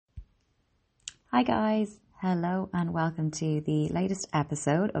Hi guys, hello and welcome to the latest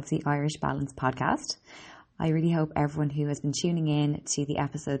episode of the Irish Balance podcast. I really hope everyone who has been tuning in to the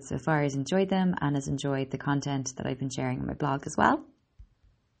episodes so far has enjoyed them and has enjoyed the content that I've been sharing on my blog as well.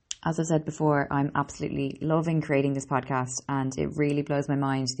 As I've said before, I'm absolutely loving creating this podcast and it really blows my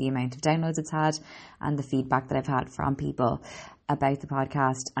mind the amount of downloads it's had and the feedback that I've had from people about the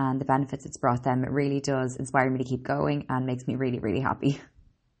podcast and the benefits it's brought them. It really does inspire me to keep going and makes me really, really happy.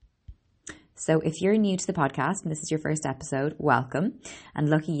 So if you're new to the podcast and this is your first episode, welcome. And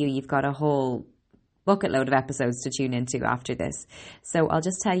lucky you, you've got a whole bucket load of episodes to tune into after this. So I'll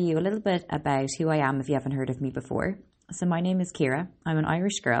just tell you a little bit about who I am if you haven't heard of me before. So my name is Ciara. I'm an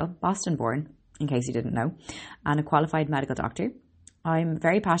Irish girl, Boston born, in case you didn't know, and a qualified medical doctor. I'm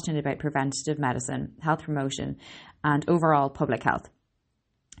very passionate about preventative medicine, health promotion, and overall public health.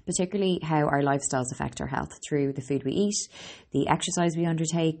 Particularly how our lifestyles affect our health through the food we eat, the exercise we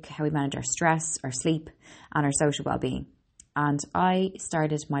undertake, how we manage our stress, our sleep, and our social well-being. And I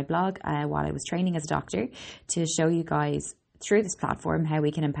started my blog while I was training as a doctor to show you guys through this platform how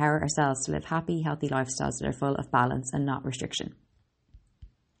we can empower ourselves to live happy, healthy lifestyles that are full of balance and not restriction.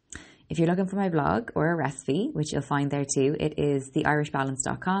 If you're looking for my blog or a recipe, which you'll find there too, it is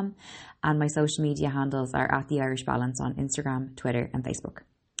theirishbalance.com, and my social media handles are at theirishbalance on Instagram, Twitter, and Facebook.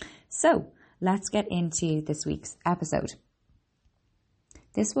 So let's get into this week's episode.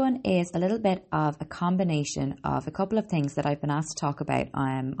 This one is a little bit of a combination of a couple of things that I've been asked to talk about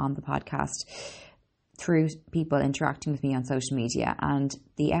on the podcast through people interacting with me on social media. And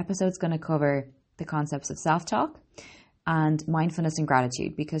the episode's going to cover the concepts of self-talk and mindfulness and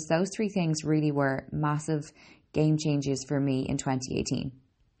gratitude, because those three things really were massive game changers for me in 2018.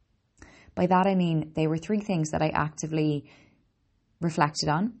 By that I mean they were three things that I actively reflected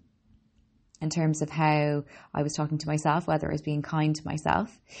on in terms of how I was talking to myself, whether I was being kind to myself.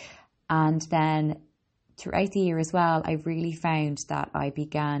 And then throughout the year as well, I really found that I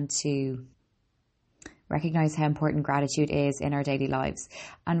began to recognize how important gratitude is in our daily lives.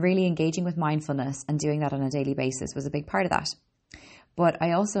 And really engaging with mindfulness and doing that on a daily basis was a big part of that. But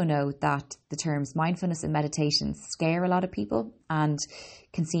I also know that the terms mindfulness and meditation scare a lot of people and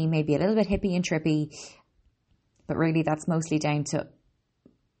can seem maybe a little bit hippie and trippy. But really that's mostly down to,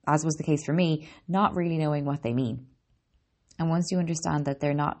 as was the case for me, not really knowing what they mean. And once you understand that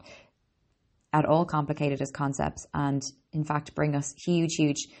they're not at all complicated as concepts and in fact bring us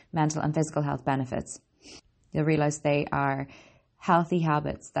huge mental and physical health benefits, you'll realize they are healthy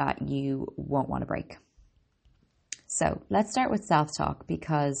habits that you won't want to break. So let's start with self-talk,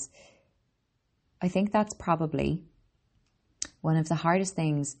 because I think that's probably one of the hardest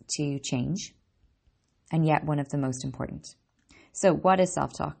things to change and yet one of the most important. So what is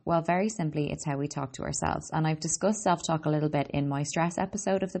self-talk? Well, very simply, it's how we talk to ourselves. And I've discussed self-talk a little bit in my stress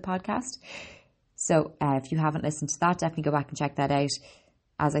episode of the podcast. So if you haven't listened to that, definitely go back and check that out,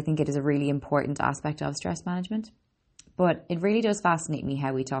 as I think it is a really important aspect of stress management. But it really does fascinate me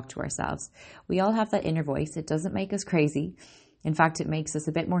how we talk to ourselves. We all have that inner voice. It doesn't make us crazy. In fact, it makes us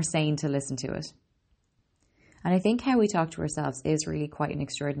a bit more sane to listen to it. And I think how we talk to ourselves is really quite an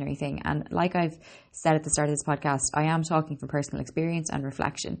extraordinary thing. And like I've said at the start of this podcast, I am talking from personal experience and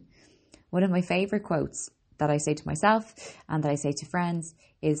reflection. One of my favorite quotes that I say to myself and that I say to friends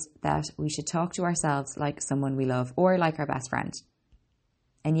is that we should talk to ourselves like someone we love or like our best friend.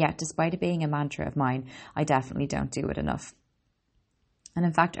 And yet, despite it being a mantra of mine, I definitely don't do it enough. And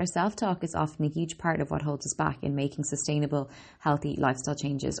in fact, our self-talk is often a huge part of what holds us back in making sustainable, healthy lifestyle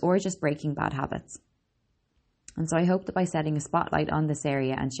changes or just breaking bad habits. And so I hope that by setting a spotlight on this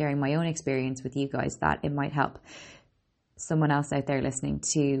area and sharing my own experience with you guys, that it might help someone else out there listening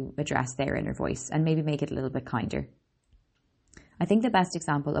to address their inner voice and maybe make it a little bit kinder. I think the best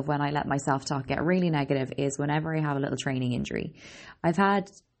example of when I let my self-talk get really negative is whenever I have a little training injury. I've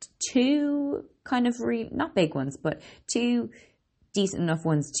had two kind of not big ones, but two decent enough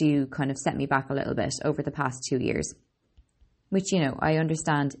ones to kind of set me back a little bit over the past 2 years, which, I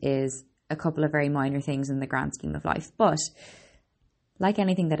understand is a couple of very minor things in the grand scheme of life. But like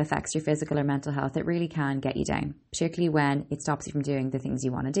anything that affects your physical or mental health, it really can get you down, particularly when it stops you from doing the things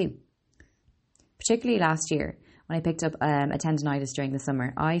you want to do. Particularly last year, when I picked up a tendonitis during the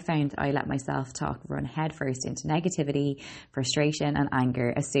summer, I found I let my self-talk run headfirst into negativity, frustration and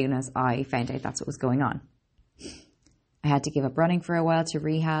anger as soon as I found out that's what was going on. I had to give up running for a while to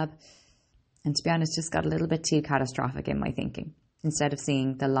rehab, and to be honest, just got a little bit too catastrophic in my thinking, instead of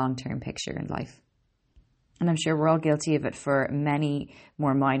seeing the long-term picture in life. And I'm sure we're all guilty of it for many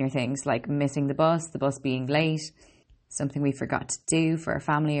more minor things, like missing the bus being late, something we forgot to do for a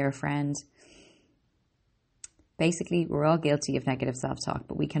family or a friend. Basically, we're all guilty of negative self-talk,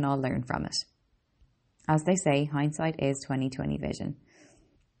 but we can all learn from it. As they say, hindsight is 20/20 vision.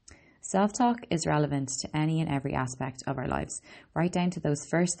 Self-talk is relevant to any and every aspect of our lives, right down to those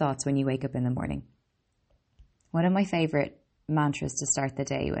first thoughts when you wake up in the morning. One of my favourite mantras to start the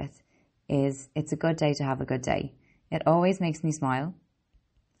day with is, it's a good day to have a good day. It always makes me smile.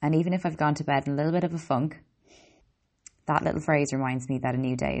 And even if I've gone to bed in a little bit of a funk, that little phrase reminds me that a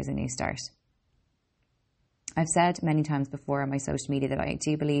new day is a new start. I've said many times before on my social media that I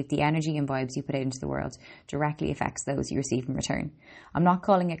do believe the energy and vibes you put out into the world directly affects those you receive in return. I'm not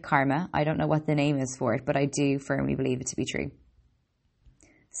calling it karma. I don't know what the name is for it, but I do firmly believe it to be true.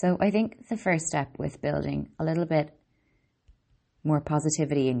 So I think the first step with building a little bit more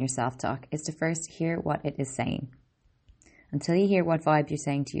positivity in your self-talk is to first hear what it is saying. Until you hear what vibe you're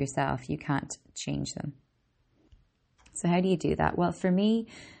saying to yourself, you can't change them. So how do you do that? Well, for me,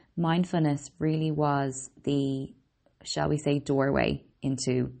 mindfulness really was the, shall we say, doorway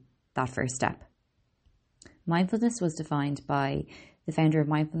into that first step. Mindfulness was defined by the founder of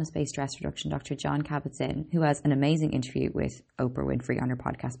mindfulness-based stress reduction, Dr. John Kabat-Zinn, who has an amazing interview with Oprah Winfrey on her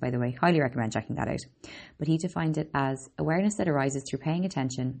podcast, by the way. Highly recommend checking that out. But he defined it as awareness that arises through paying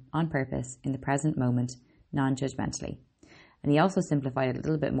attention on purpose in the present moment, non-judgmentally. And he also simplified it a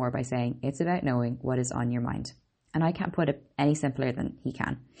little bit more by saying it's about knowing what is on your mind. And I can't put it any simpler than he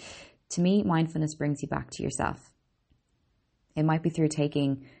can. To me, mindfulness brings you back to yourself. It might be through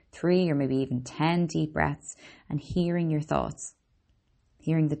taking 3 or maybe even 10 deep breaths and hearing your thoughts,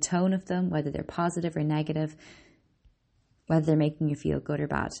 hearing the tone of them, whether they're positive or negative, whether they're making you feel good or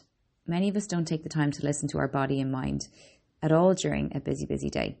bad. Many of us don't take the time to listen to our body and mind at all during a busy, busy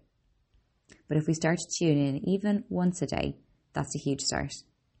day. But if we start to tune in even once a day, that's a huge start.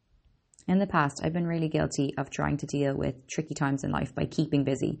 In the past, I've been really guilty of trying to deal with tricky times in life by keeping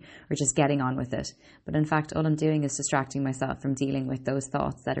busy or just getting on with it. But in fact, all I'm doing is distracting myself from dealing with those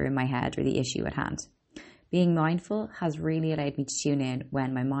thoughts that are in my head or the issue at hand. Being mindful has really allowed me to tune in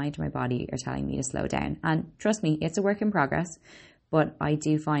when my mind or my body are telling me to slow down. And trust me, it's a work in progress, but I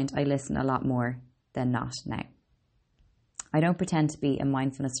do find I listen a lot more than not now. I don't pretend to be a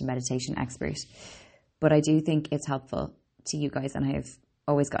mindfulness or meditation expert, but I do think it's helpful to you guys, and I have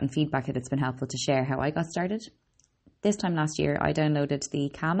always gotten feedback that it's been helpful to share how I got started. This time last year, I downloaded the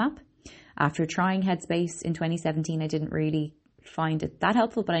Calm app. After trying Headspace in 2017, I didn't really find it that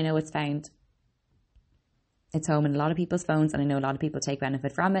helpful, but I know it's found its home in a lot of people's phones, and I know a lot of people take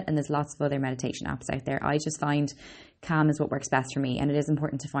benefit from it, and there's lots of other meditation apps out there. I just find Calm is what works best for me, and it is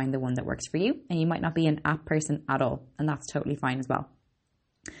important to find the one that works for you, and you might not be an app person at all, and that's totally fine as well.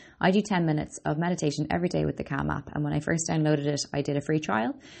 I do 10 minutes of meditation every day with the Calm app. And when I first downloaded it, I did a free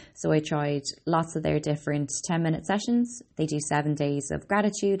trial. So I tried lots of their different 10-minute sessions. They do 7 days of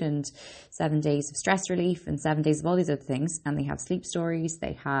gratitude and 7 days of stress relief and 7 days of all these other things. And they have sleep stories.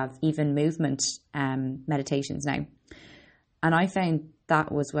 They have even movement meditations now. And I found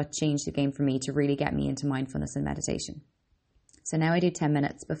that was what changed the game for me to really get me into mindfulness and meditation. So now I do 10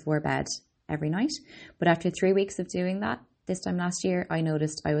 minutes before bed every night. But after 3 weeks of doing that, this time last year, I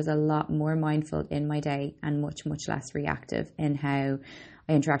noticed I was a lot more mindful in my day and much, much less reactive in how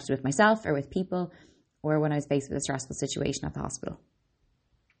I interacted with myself or with people, or when I was faced with a stressful situation at the hospital.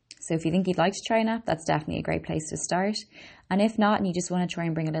 So if you think you'd like to try an app, that's definitely a great place to start. And if not, and you just want to try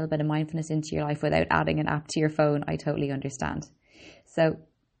and bring a little bit of mindfulness into your life without adding an app to your phone, I totally understand. So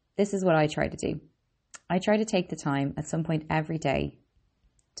this is what I try to do. I try to take the time at some point every day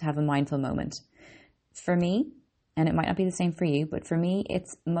to have a mindful moment. For me, and it might not be the same for you, but for me,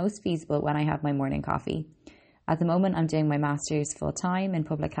 it's most feasible when I have my morning coffee. At the moment, I'm doing my master's full-time in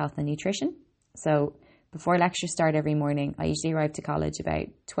public health and nutrition. So before lectures start every morning, I usually arrive to college about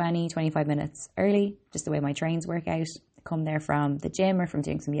 20-25 minutes early, just the way my trains work out. I come there from the gym or from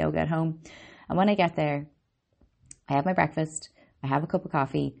doing some yoga at home. And when I get there, I have my breakfast, I have a cup of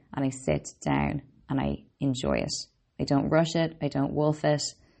coffee, and I sit down and I enjoy it. I don't rush it, I don't wolf it.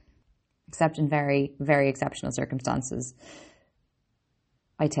 Except in very, very exceptional circumstances,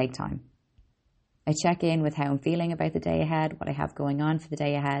 I take time. I check in with how I'm feeling about the day ahead, what I have going on for the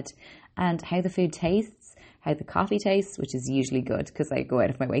day ahead, and how the food tastes, how the coffee tastes, which is usually good because I go out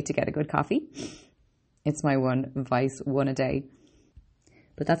of my way to get a good coffee. It's my one vice, one a day.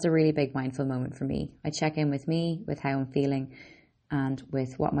 But that's a really big mindful moment for me. I check in with me, with how I'm feeling, and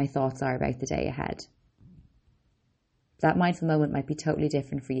with what my thoughts are about the day ahead. That mindful moment might be totally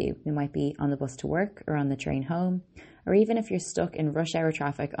different for you. You might be on the bus to work or on the train home, or even if you're stuck in rush hour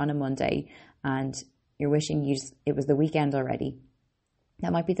traffic on a Monday and you're wishing it was the weekend already.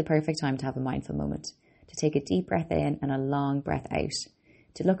 That might be the perfect time to have a mindful moment, to take a deep breath in and a long breath out,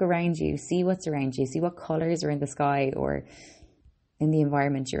 to look around you, see what's around you, see what colours are in the sky or in the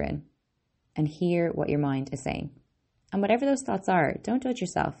environment you're in. and hear what your mind is saying. And whatever those thoughts are, don't judge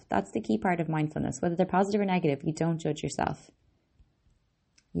yourself. That's the key part of mindfulness. Whether they're positive or negative, you don't judge yourself.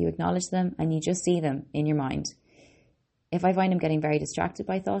 You acknowledge them and you just see them in your mind. If I find I'm getting very distracted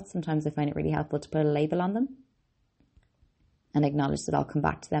by thoughts, sometimes I find it really helpful to put a label on them and acknowledge that I'll come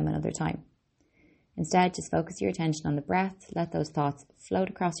back to them another time. Instead, just focus your attention on the breath, let those thoughts float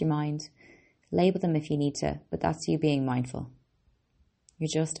across your mind, label them if you need to, but that's you being mindful.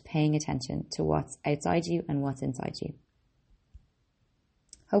 You're just paying attention to what's outside you and what's inside you.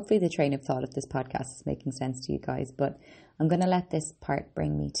 Hopefully the train of thought of this podcast is making sense to you guys, but I'm going to let this part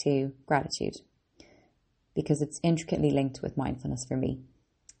bring me to gratitude because it's intricately linked with mindfulness for me.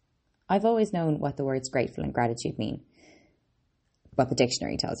 I've always known what the words grateful and gratitude mean, what the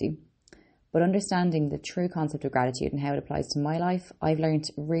dictionary tells you. But understanding the true concept of gratitude and how it applies to my life, I've learned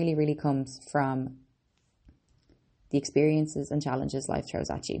really comes from the experiences and challenges life throws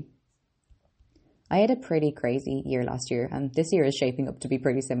at you. I had a pretty crazy year last year, and this year is shaping up to be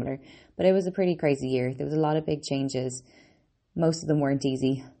pretty similar, but it was a pretty crazy year. There was a lot of big changes. Most of them weren't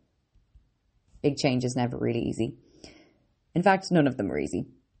easy. Big change is never really easy. In fact, none of them were easy.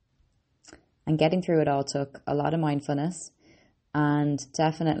 And getting through it all took a lot of mindfulness and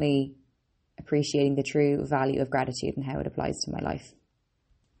definitely appreciating the true value of gratitude and how it applies to my life.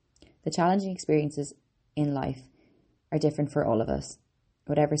 The challenging experiences in life are different for all of us,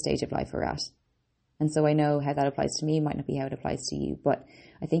 whatever stage of life we're at. And so I know how that applies to me might not be how it applies to you, but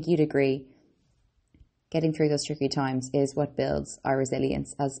I think you'd agree getting through those tricky times is what builds our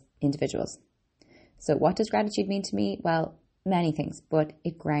resilience as individuals. So what does gratitude mean to me? Well, many things, but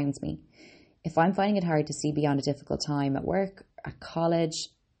it grounds me. If I'm finding it hard to see beyond a difficult time at work, at college,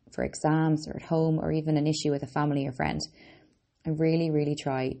 for exams, or at home, or even an issue with a family or friend, I really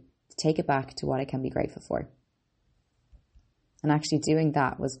try to take it back to what I can be grateful for. And actually doing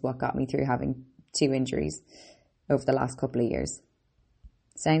that was what got me through having 2 injuries over the last couple of years.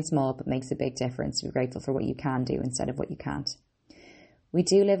 Sounds small, but makes a big difference to be grateful for what you can do instead of what you can't. We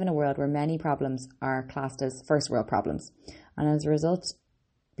do live in a world where many problems are classed as first world problems. And as a result,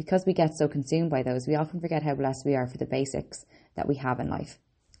 because we get so consumed by those, we often forget how blessed we are for the basics that we have in life.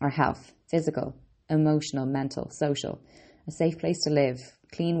 Our health, physical, emotional, mental, social, a safe place to live,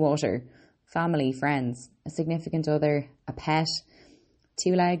 clean water, family, friends, a significant other, a pet,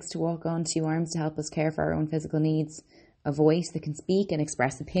 2 legs to walk on, 2 arms to help us care for our own physical needs, a voice that can speak and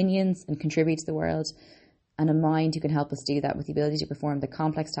express opinions and contribute to the world, and a mind who can help us do that with the ability to perform the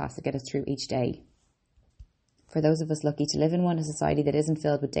complex tasks that get us through each day. For those of us lucky to live in a society that isn't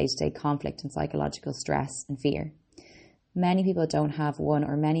filled with day-to-day conflict and psychological stress and fear. Many people don't have one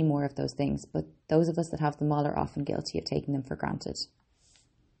or many more of those things, but those of us that have them all are often guilty of taking them for granted.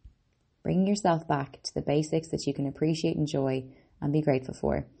 Bringing yourself back to the basics that you can appreciate, enjoy, and be grateful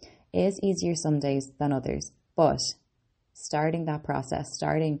for is easier some days than others, but starting that process,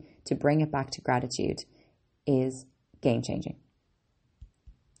 starting to bring it back to gratitude is game-changing.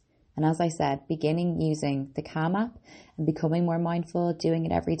 And as I said, beginning using the Calm app and becoming more mindful, doing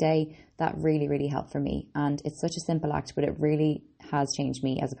it every day, that really helped for me. And it's such a simple act, but it really has changed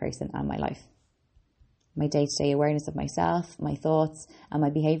me as a person and my life. My day-to-day awareness of myself, my thoughts, and my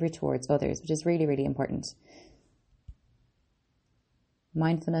behaviour towards others, which is really important.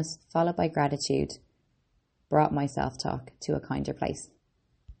 Mindfulness followed by gratitude brought my self-talk to a kinder place.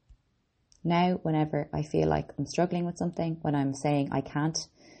 Now, whenever I feel like I'm struggling with something, when I'm saying I can't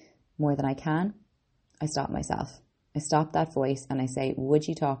more than I can, I stop myself. I stop that voice and I say, would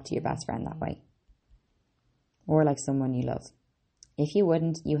you talk to your best friend that way? Or like someone you love. If you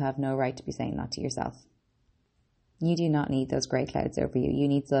wouldn't, you have no right to be saying that to yourself. You do not need those grey clouds over you. You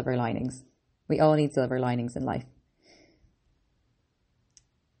need silver linings. We all need silver linings in life.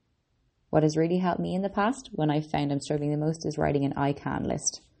 What has really helped me in the past, when I've found I'm struggling the most, is writing an I can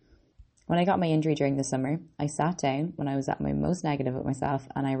list. When I got my injury during the summer, I sat down when I was at my most negative with myself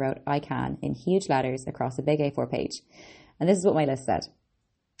and I wrote I can in huge letters across a big A4 page. And this is what my list said.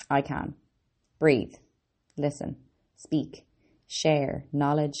 I can. Breathe. Listen. Speak. Share.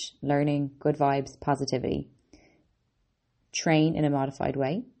 Knowledge. Learning. Good vibes. Positivity. Train in a modified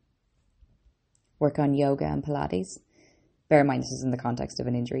way. Work on yoga and Pilates. Bear in mind this is in the context of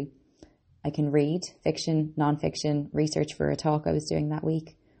an injury. I can read fiction, non-fiction, research for a talk I was doing that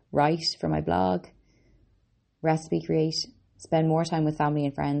week. Write for my blog, recipe create, spend more time with family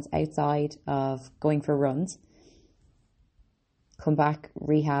and friends outside of going for runs, come back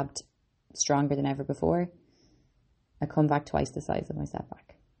rehabbed stronger than ever before. I come back twice the size of my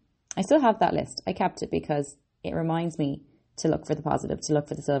setback. I still have that list. I kept it because it reminds me to look for the positive, to look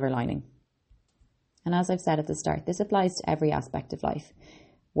for the silver lining. And as I've said at the start, this applies to every aspect of life.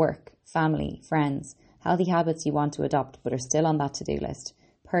 work, family, friends, healthy habits you want to adopt but are still on that to-do list,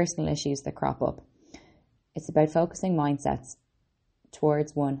 personal issues that crop up. It's about focusing mindsets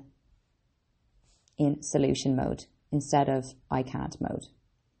towards one in solution mode instead of I can't mode.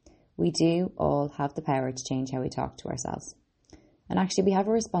 We do all have the power to change how we talk to ourselves. And actually, we have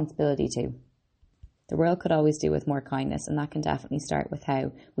a responsibility too. The world could always do with more kindness, and that can definitely start with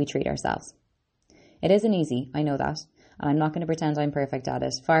how we treat ourselves. It isn't easy, I know that, and I'm not going to pretend I'm perfect at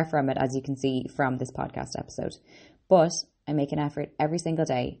it. Far from it, as you can see from this podcast episode. But I make an effort every single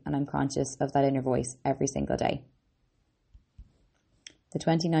day, and I'm conscious of that inner voice every single day. The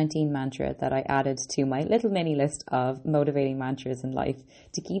 2019 mantra that I added to my little mini list of motivating mantras in life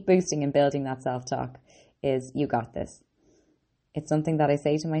to keep boosting and building that self-talk is, you got this. It's something that I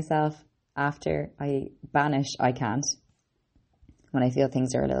say to myself after I banish I can't, when I feel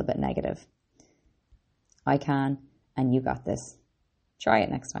things are a little bit negative. I can, and you got this. Try it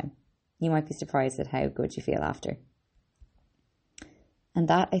next time. You might be surprised at how good you feel after. And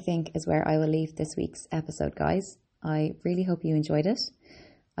that, I think, is where I will leave this week's episode, guys. I really hope you enjoyed it.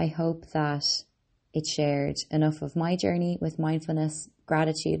 I hope that it shared enough of my journey with mindfulness,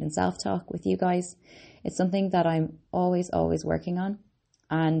 gratitude, and self-talk with you guys. It's something that I'm always working on.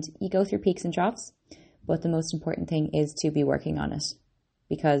 And you go through peaks and troughs, but the most important thing is to be working on it,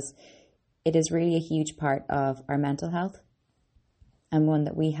 because it is really a huge part of our mental health and one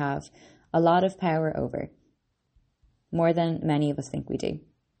that we have a lot of power over, more than many of us think we do.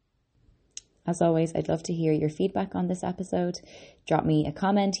 As always, I'd love to hear your feedback on this episode. Drop me a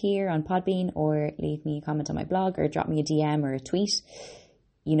comment here on Podbean, or leave me a comment on my blog, or drop me a DM or a tweet.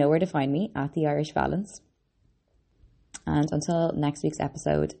 You know where to find me, at The Irish Balance. And until next week's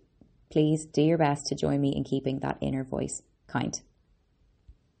episode, please do your best to join me in keeping that inner voice kind.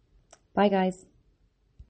 Bye, guys.